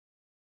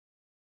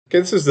Okay,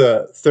 this is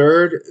the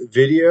third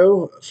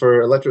video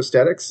for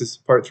electrostatics. This is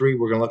part 3.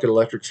 We're going to look at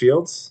electric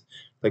fields,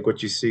 like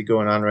what you see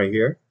going on right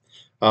here.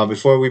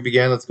 Before we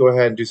begin, let's go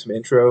ahead and do some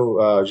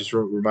intro. Just a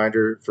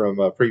reminder from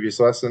a previous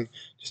lesson.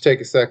 Just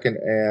take a second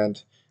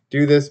and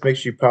do this. Make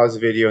sure you pause the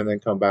video and then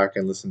come back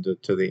and listen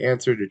to the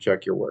answer to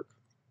check your work.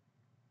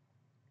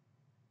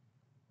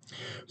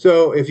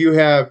 So if you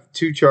have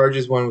two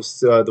charges, one was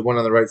the one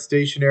on the right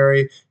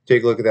stationary,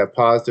 take a look at that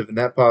positive, and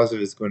that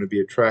positive is going to be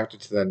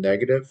attracted to that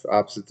negative,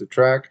 opposites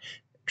attract,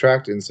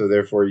 and so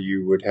therefore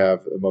you would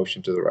have a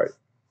motion to the right.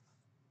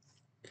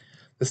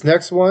 This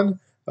next one,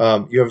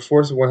 you have a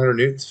force of 100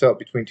 newtons felt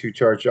between two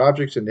charged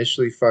objects,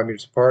 initially 5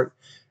 meters apart.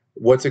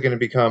 What's it going to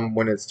become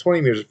when it's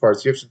 20 meters apart?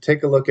 So you have to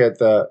take a look at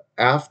the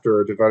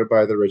after divided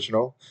by the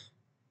original,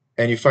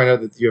 and you find out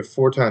that you have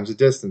 4 times the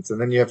distance,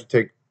 and then you have to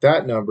take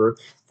that number,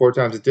 4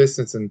 times the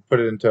distance, and put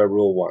it into a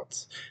rule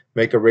once.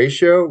 Make a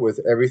ratio with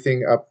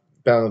everything up,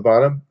 down, the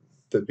bottom,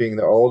 that being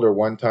the old, or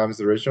 1 times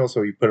the original,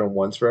 so you put in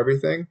once for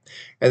everything.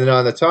 And then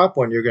on the top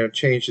one, you're going to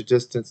change the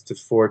distance to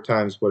 4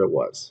 times what it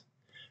was.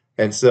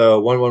 And so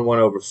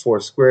 111 over 4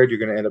 squared, you're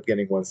going to end up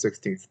getting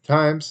 1/16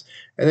 times.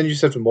 And then you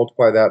just have to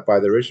multiply that by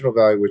the original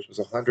value, which was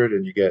 100,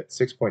 and you get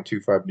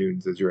 6.25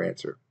 newtons as your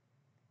answer.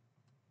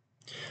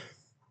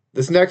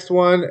 This next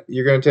one,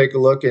 you're going to take a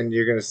look and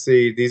you're going to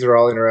see these are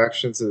all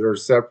interactions that are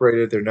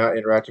separated. They're not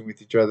interacting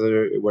with each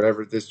other.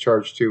 Whatever this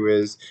charge 2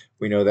 is,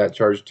 we know that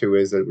charge 2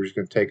 is, that we're just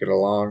going to take it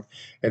along.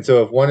 And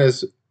so if one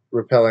is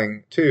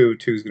repelling 2,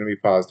 2 is going to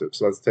be positive.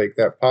 So let's take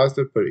that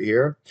positive, put it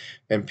here.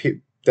 And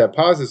that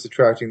positive is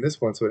attracting this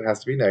one, so it has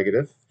to be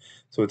negative.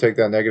 So we'll take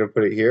that negative,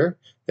 put it here.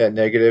 That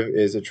negative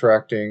is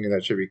attracting, and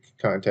that should be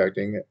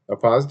contacting a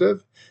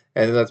positive.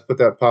 And then let's put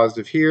that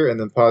positive here, and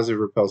then positive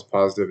repels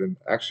positive, and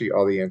actually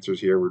all the answers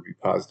here would be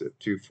positive,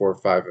 2, 4,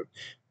 5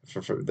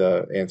 for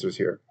the answers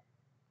here.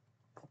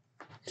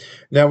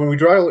 Now when we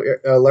draw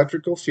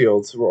electrical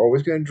fields, we're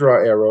always going to draw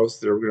arrows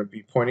that are going to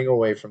be pointing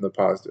away from the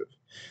positive.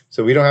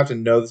 So we don't have to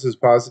know this is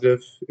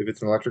positive. If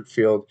it's an electric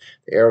field,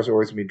 the arrows are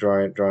always going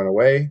to be drawn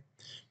away.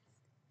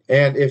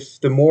 And if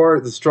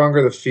the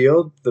stronger the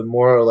field, the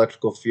more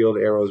electrical field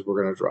arrows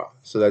we're going to draw.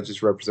 So that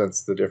just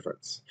represents the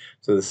difference.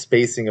 So the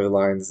spacing of the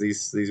lines,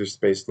 these are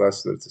spaced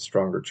less, so that it's a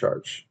stronger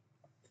charge.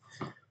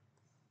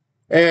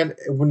 And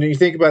when you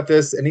think about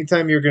this,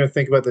 anytime you're going to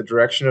think about the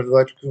direction of the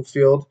electrical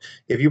field,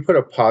 if you put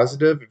a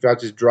positive, if I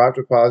just dropped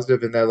a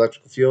positive in that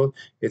electrical field,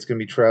 it's going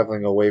to be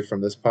traveling away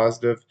from this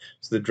positive.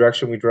 So the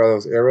direction we draw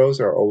those arrows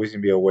are always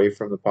going to be away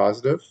from the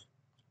positive.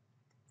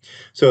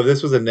 So if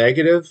this was a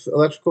negative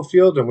electrical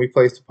field and we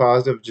placed a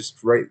positive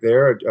just right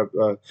there,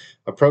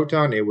 a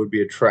proton, it would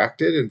be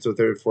attracted, and so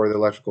therefore the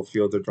electrical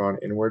fields are drawn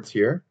inwards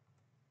here.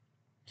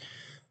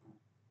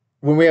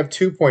 When we have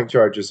 2 point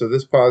charges, so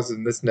this positive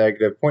and this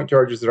negative, point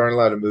charges that aren't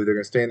allowed to move, they're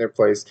going to stay in their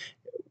place.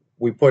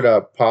 We put a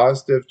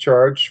positive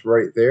charge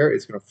right there.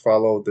 It's going to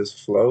follow this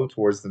flow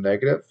towards the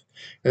negative.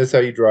 And that's how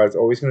you draw it. It's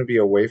always going to be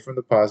away from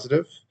the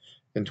positive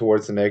and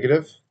towards the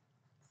negative.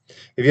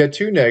 If you had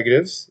 2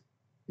 negatives,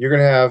 you're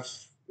going to have,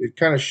 it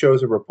kind of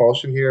shows a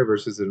repulsion here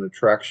versus an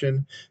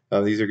attraction.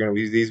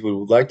 These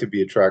would like to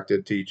be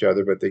attracted to each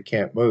other, but they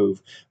can't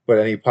move. But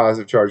any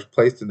positive charge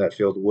placed in that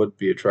field would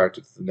be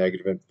attracted to the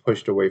negative and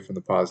pushed away from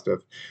the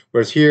positive.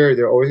 Whereas here,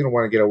 they're always going to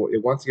want to get away.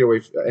 It wants to get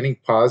away from any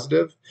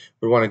positive.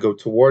 Would want to go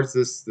towards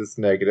this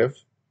negative.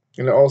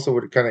 And it also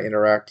would kind of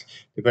interact,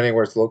 depending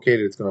where it's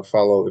located, it's going to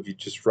follow. If you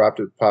just dropped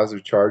a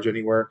positive charge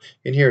anywhere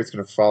in here, it's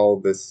going to follow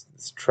this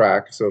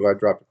track. So if I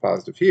dropped a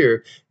positive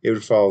here, it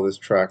would follow this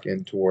track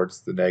in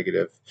towards the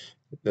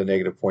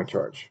negative point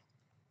charge.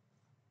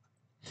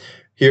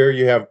 Here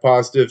you have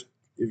positive.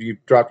 If you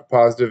dropped a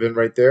positive in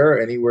right there,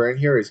 anywhere in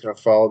here, it's going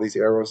to follow these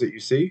arrows that you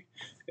see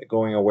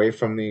going away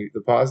from the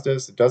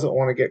positives. It doesn't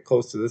want to get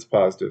close to this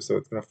positive, so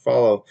it's going to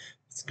follow.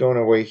 It's going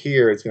away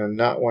here. It's going to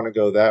not want to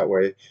go that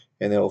way,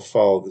 and it'll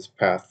follow this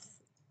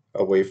path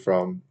away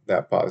from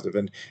that positive.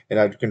 And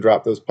I can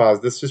drop those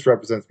positives. This just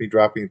represents me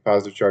dropping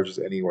positive charges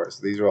anywhere.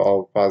 So these are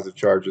all positive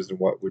charges and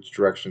which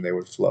direction they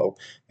would flow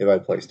if I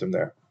placed them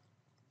there.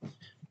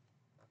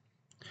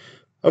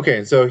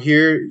 Okay, so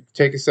here,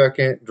 take a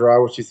second, draw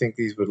what you think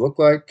these would look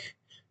like.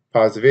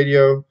 Pause the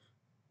video,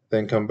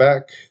 then come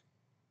back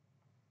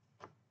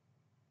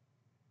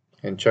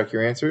and check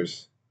your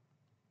answers.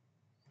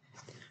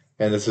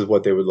 And this is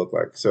what they would look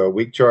like. So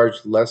weak charge,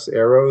 less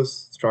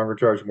arrows, stronger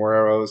charge, more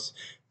arrows.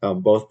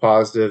 Both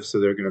positive, so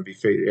they're going to be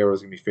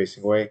arrows going to be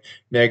facing away.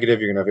 Negative,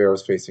 you're going to have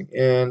arrows facing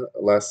in.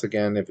 Less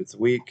again if it's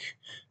weak.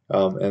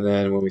 And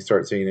then when we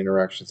start seeing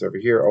interactions over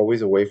here,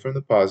 always away from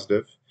the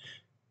positive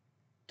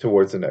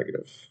towards the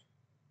negative.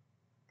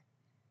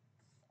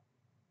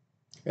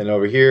 And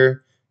over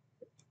here,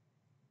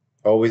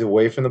 always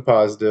away from the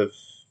positive,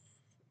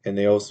 and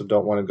they also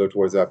don't want to go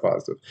towards that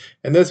positive.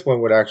 And this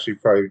one would actually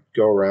probably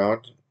go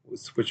around,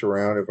 switch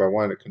around. If I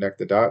wanted to connect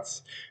the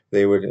dots,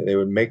 they would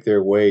make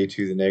their way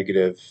to the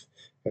negative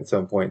at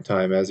some point in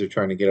time as they're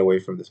trying to get away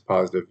from this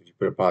positive. If you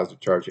put a positive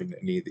charge in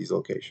any of these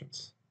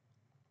locations.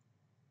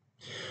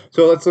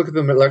 So let's look at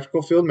the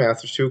electrical field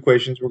math. There's two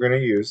equations we're going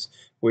to use.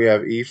 We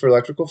have E for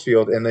electrical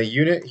field, and the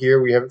unit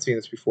here, we haven't seen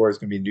this before, is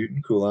going to be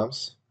Newton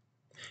coulombs,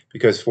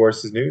 because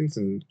force is newtons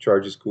and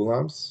charge is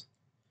coulombs.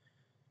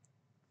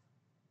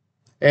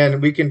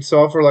 And we can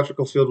solve for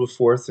electrical field with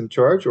force and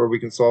charge, or we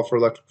can solve for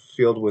electrical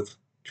field with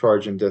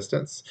charge and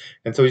distance.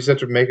 And so we just have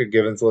to make a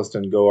givens list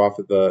and go off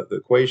of the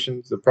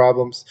equations, the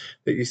problems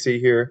that you see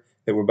here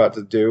that we're about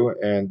to do,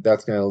 and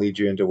that's going to lead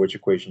you into which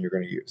equation you're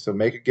going to use. So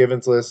make a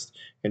givens list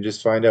and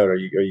just find out, are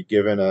you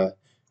given a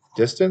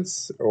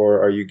distance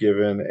or are you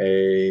given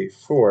a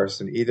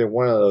force? And either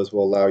one of those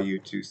will allow you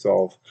to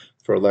solve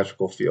for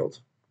electrical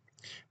field.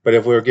 But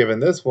if we're given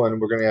this one,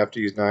 we're going to have to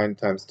use 9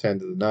 times 10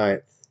 to the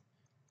ninth,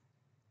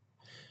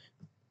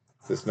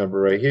 this number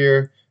right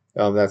here.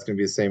 That's going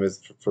to be the same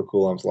as for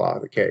Coulomb's law,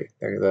 the K,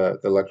 the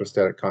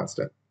electrostatic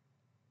constant.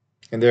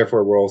 And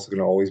therefore, we're also going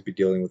to always be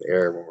dealing with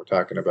air when we're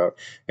talking about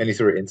any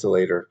sort of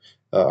insulator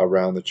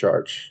around the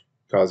charge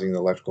causing the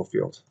electrical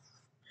field.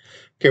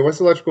 Okay, what's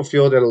the electrical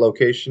field at a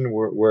location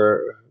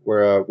where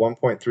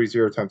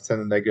 1.30 times 10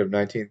 to the negative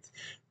 19th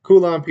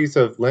Coulomb piece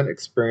of lint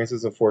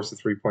experiences a force of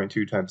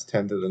 3.2 times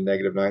 10 to the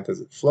negative 9th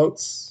as it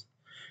floats?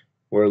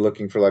 We're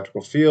looking for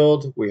electrical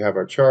field. We have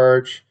our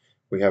charge.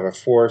 We have our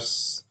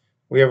force.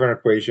 We have an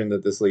equation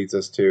that this leads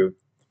us to.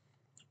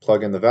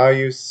 Plug in the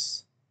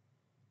values,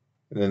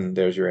 and then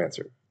there's your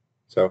answer.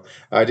 So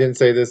I didn't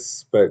say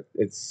this, but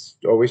it's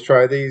always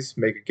try these.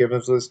 Make a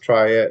givens list,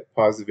 try it,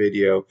 pause the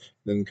video,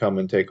 then come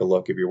and take a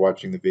look if you're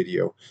watching the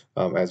video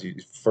as you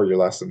for your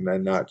lesson,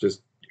 and not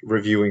just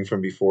reviewing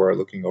from before or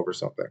looking over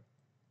something.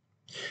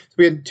 So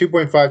we had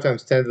 2.5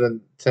 times 10 to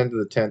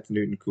the 10th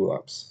Newton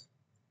coulombs.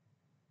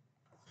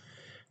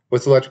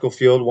 What's electrical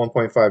field?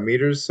 1.5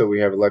 meters. So we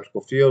have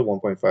electrical field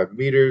 1.5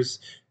 meters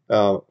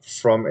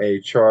from a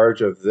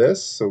charge of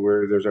this. So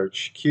there's our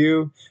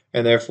Q,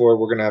 and therefore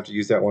we're going to have to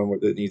use that one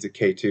that needs a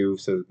K2.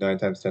 So 9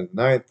 times 10 to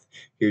the ninth.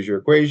 Here's your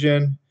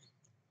equation.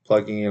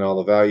 Plugging in all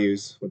the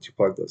values. Once you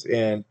plug those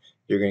in,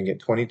 you're going to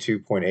get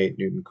 22.8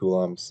 Newton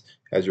coulombs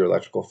as your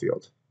electrical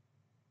field.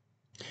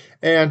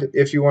 And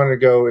if you want to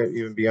go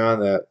even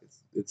beyond that,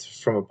 it's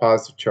from a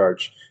positive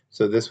charge.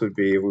 So this would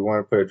be, if we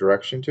want to put a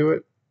direction to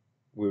it,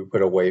 we would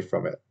put away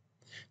from it.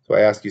 So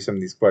I ask you some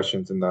of these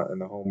questions in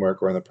the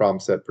homework or in the problem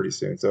set pretty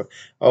soon. So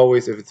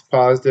always, if it's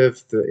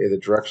positive, the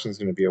direction is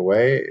going to be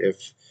away.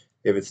 If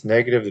it's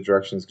negative, the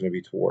direction is going to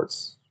be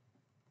towards.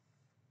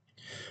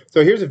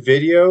 So here's a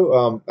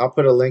video. I'll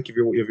put a link if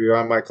you're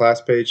on my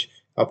class page.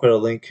 I'll put a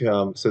link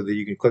so that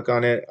you can click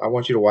on it. I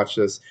want you to watch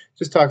this. It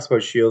just talks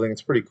about shielding.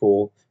 It's pretty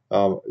cool.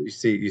 You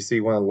see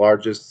one of the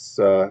largest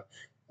Van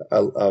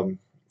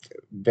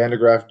de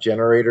Graaff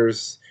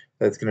generators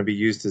that's going to be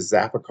used to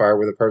zap a car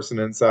with a person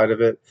inside of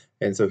it.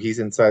 And so he's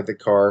inside the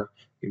car,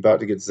 about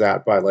to get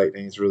zapped by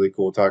lightning. It's really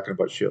cool talking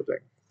about shielding.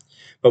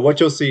 But what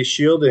you'll see,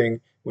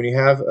 shielding, when you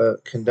have a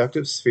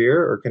conductive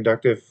sphere or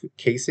conductive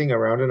casing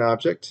around an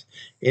object,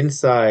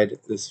 inside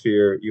the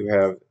sphere you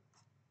have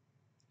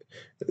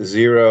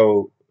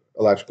zero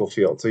electrical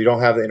field. So you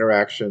don't have the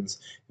interactions.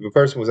 If a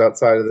person was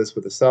outside of this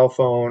with a cell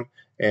phone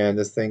and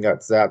this thing got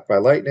zapped by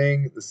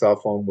lightning, the cell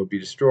phone would be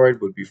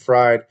destroyed, would be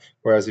fried.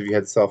 Whereas if you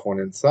had the cell phone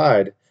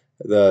inside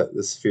the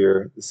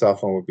sphere, the cell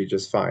phone would be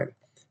just fine.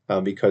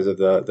 Because of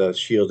the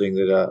shielding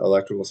that an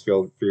electrical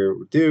sphere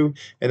would do.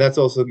 And that's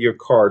also your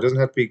car. It doesn't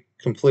have to be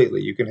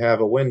completely. You can have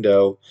a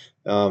window,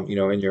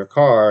 in your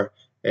car,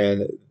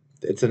 and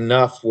it's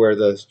enough where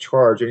the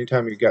charge,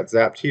 anytime you got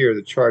zapped here,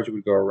 the charge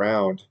would go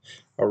around.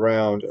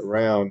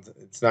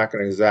 It's not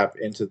going to zap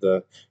into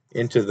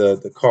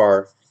the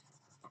car.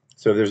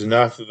 So if there's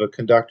enough of a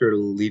conductor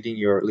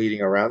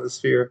leading around the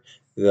sphere,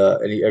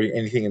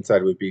 anything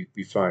inside would be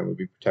fine, would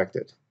be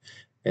protected.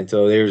 And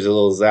so there's a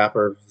little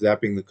zapper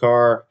zapping the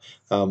car.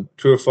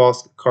 True or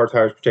false, car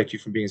tires protect you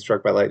from being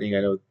struck by lightning.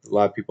 I know a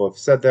lot of people have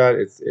said that.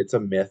 It's a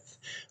myth.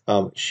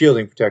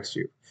 Shielding protects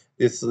you.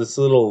 This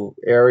little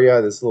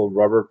area, this little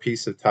rubber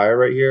piece of tire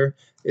right here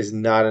is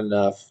not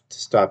enough to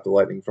stop the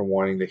lightning from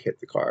wanting to hit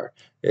the car.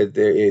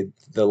 The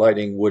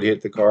lightning would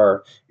hit the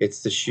car.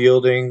 It's the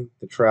shielding,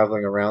 the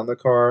traveling around the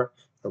car,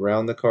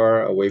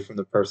 away from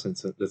the person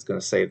that's going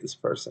to save this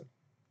person.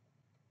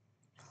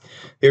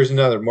 Here's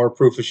another, more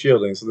proof of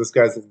shielding. So this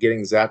guy's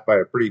getting zapped by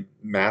a pretty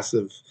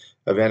massive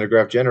Van de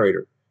Graaff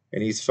generator,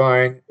 and he's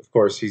fine. Of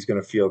course, he's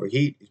going to feel the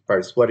heat. He's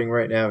probably sweating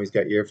right now. He's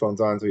got earphones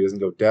on so he doesn't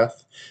go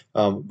deaf,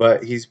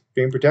 but he's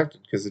being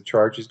protected because the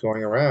charge is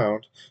going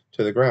around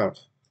to the ground.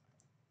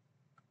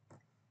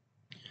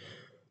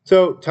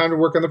 So time to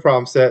work on the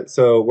problem set.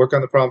 So work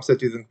on the problem set,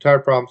 do the entire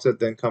problem set,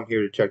 then come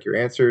here to check your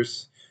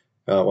answers.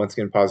 Once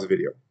again, pause the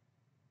video.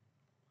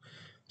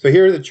 So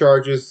here are the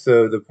charges.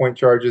 So the point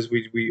charges,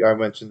 I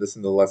mentioned this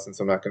in the lesson,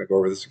 so I'm not going to go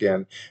over this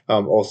again.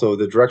 Also,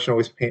 the direction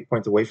always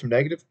points away from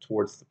negative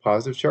towards the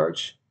positive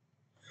charge.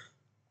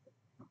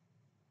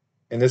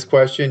 In this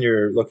question,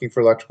 you're looking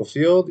for electrical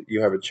field.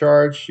 You have a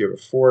charge, you have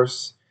a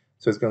force,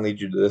 so it's going to lead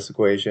you to this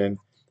equation.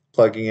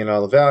 Plugging in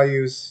all the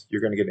values,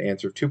 you're going to get an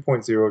answer of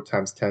 2.0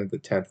 times 10 to the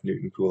 10th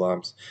Newton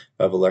coulombs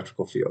of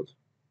electrical field.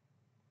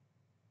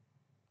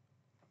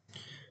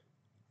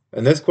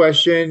 In this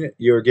question,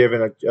 you're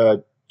given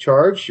a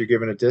charge, you're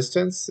given a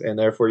distance, and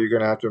therefore you're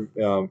going to have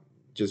to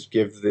just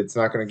give, it's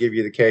not going to give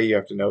you the K, you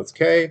have to know it's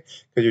K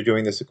because you're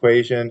doing this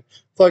equation.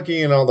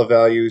 Plugging in all the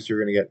values,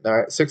 you're going to get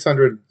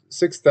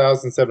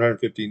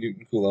 6,750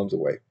 Newton coulombs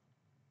away.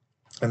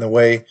 And the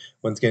way,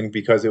 once again,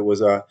 because it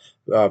was a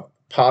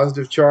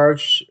positive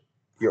charge,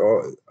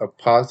 a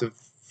positive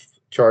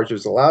charge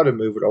is allowed to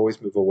move, would always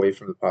move away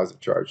from the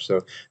positive charge. So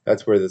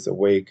that's where this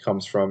away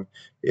comes from.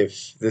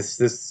 If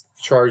this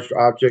charged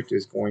object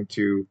is going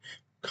to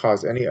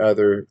cause any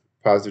other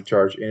positive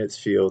charge in its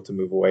field to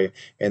move away,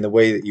 and the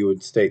way that you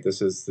would state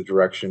this is the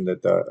direction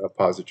that a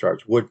positive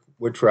charge would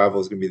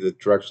travel is going to be the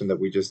direction that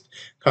we just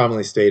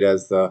commonly state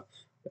as the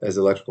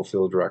electrical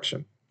field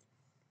direction.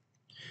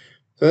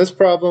 So in this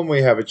problem,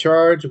 we have a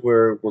charge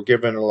where we're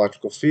given an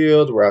electrical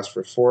field. We're asked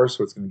for force,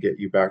 so it's going to get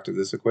you back to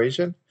this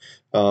equation.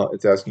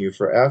 It's asking you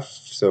for F,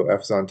 so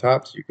F is on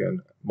top, so you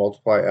can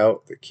multiply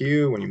out the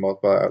Q. When you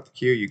multiply out the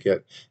Q, you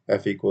get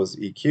F equals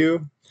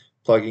EQ.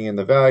 Plugging in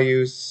the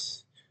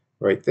values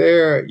right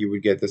there, you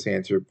would get this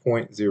answer,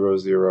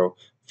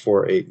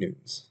 0.0048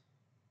 newtons.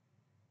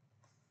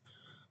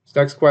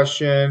 Next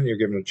question, you're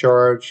given a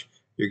charge.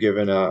 You're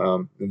given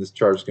and this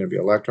charge is going to be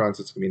electrons,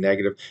 so it's going to be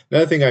negative.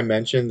 Another thing I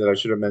mentioned that I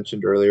should have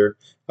mentioned earlier,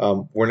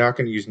 we're not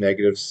going to use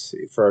negatives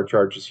for our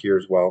charges here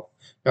as well.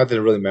 Not that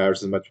it really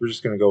matters as much. We're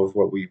just going to go with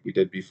what we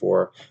did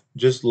before.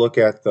 Just look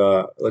at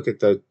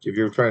if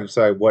you're trying to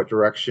decide what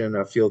direction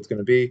a field's going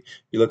to be,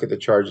 you look at the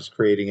charges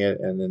creating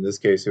it, and in this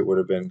case, it would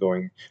have been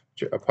going,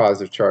 a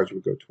positive charge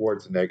would go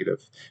towards a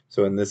negative.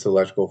 So in this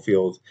electrical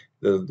field,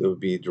 it would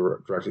be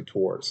directed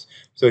towards.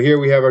 So here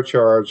we have our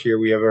charge, here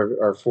we have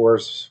our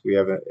force, we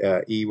have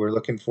a E we're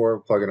looking for,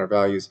 plug in our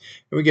values,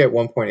 and we get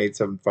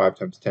 1.875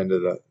 times 10 to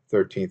the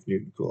 13th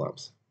Newton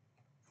coulombs.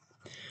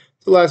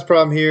 So the last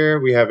problem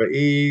here, we have an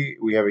E,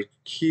 we have a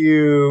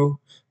Q,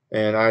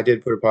 and I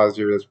did put a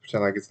positive, let's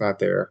pretend like it's not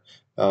there.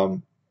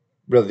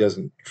 Really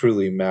doesn't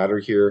truly matter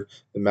here.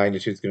 The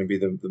magnitude is going to be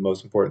the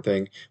most important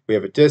thing. We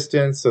have a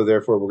distance, so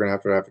therefore we're going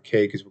to have a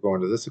K because we're going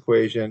to this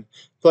equation.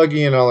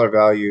 Plugging in all our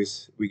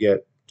values, we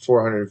get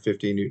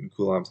 450 Newton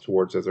coulombs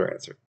towards as our answer.